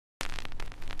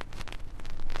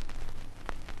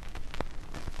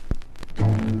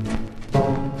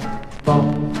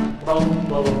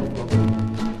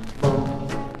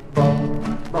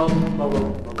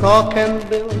Cock and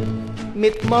Bill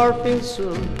meet Martin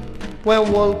soon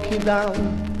when walking down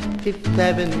Fifth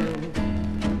Avenue.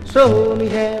 So only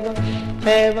heaven,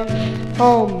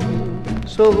 on me.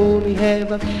 So only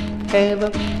heaven,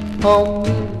 on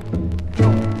me.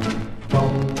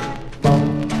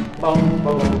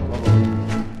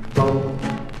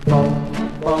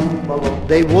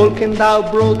 They walking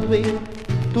down Broadway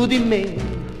to the main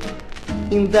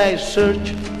in their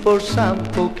search for some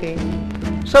cocaine.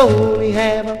 So only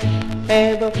heaven,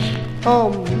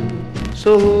 on me.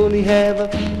 So only heaven,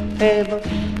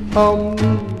 on me.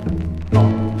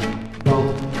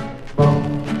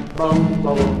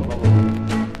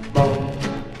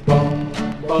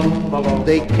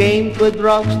 They came to a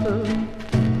drugstore,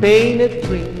 paying a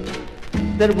drink.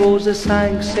 There was a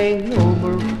sign saying no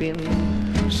morphine.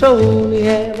 So only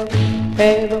heaven,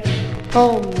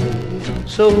 on me.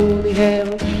 So only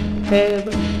heaven,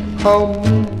 on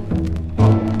me.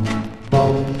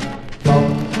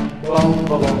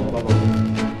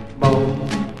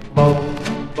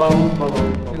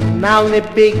 And now in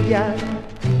a big yard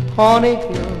on a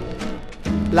hill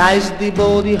lies the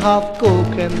body of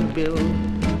Cock and Bill.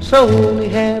 So only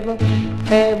heaven,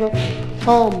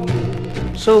 on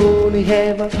me. So only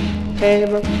heaven,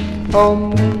 on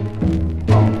me.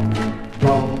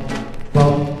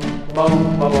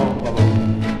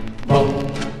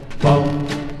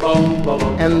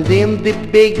 And in the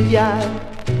big yard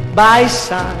by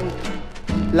side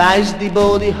lies the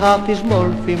body of his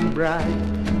morphine bride.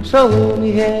 So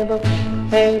only heaven,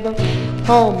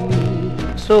 on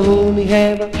me. So only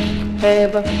heaven,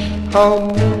 on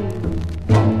me.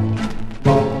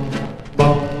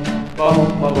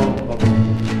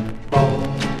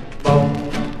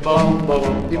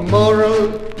 The moral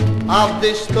of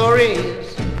the story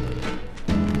is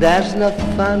there's no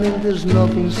fun and there's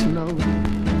nothing snow.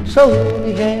 So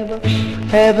only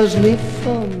heaven's me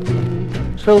for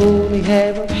me. So only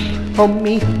heaven on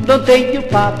me. Don't take your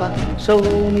papa. So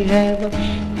only heaven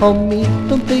on me.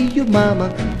 Don't take your mama.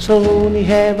 So only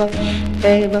heaven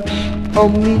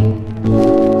on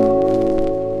me.